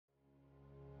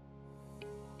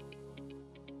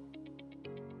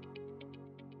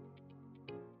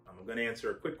I'm going to answer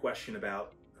a quick question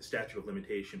about the statute of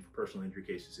limitation for personal injury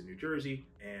cases in New Jersey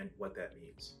and what that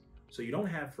means. So you don't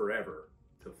have forever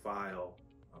to file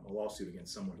a lawsuit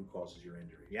against someone who causes your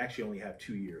injury. You actually only have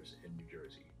 2 years in New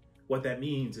Jersey. What that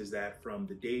means is that from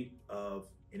the date of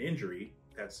an injury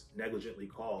that's negligently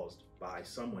caused by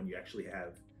someone, you actually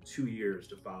have 2 years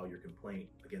to file your complaint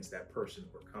against that person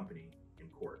or company in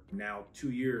court. Now, 2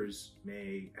 years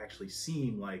may actually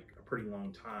seem like a pretty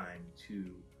long time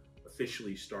to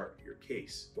officially start your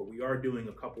case, but we are doing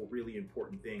a couple really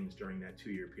important things during that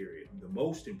 2-year period. The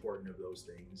most important of those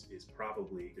things is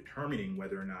probably determining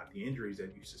whether or not the injuries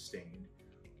that you sustained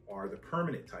are the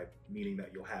permanent type, meaning that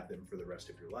you'll have them for the rest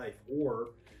of your life, or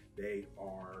they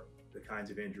are the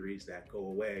kinds of injuries that go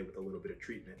away with a little bit of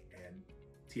treatment and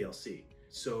TLC.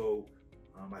 So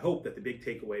I hope that the big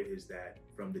takeaway is that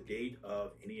from the date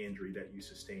of any injury that you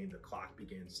sustain, the clock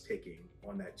begins ticking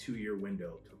on that 2-year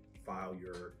window to file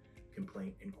your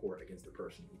complaint in court against the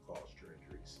person who caused your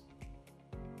injuries.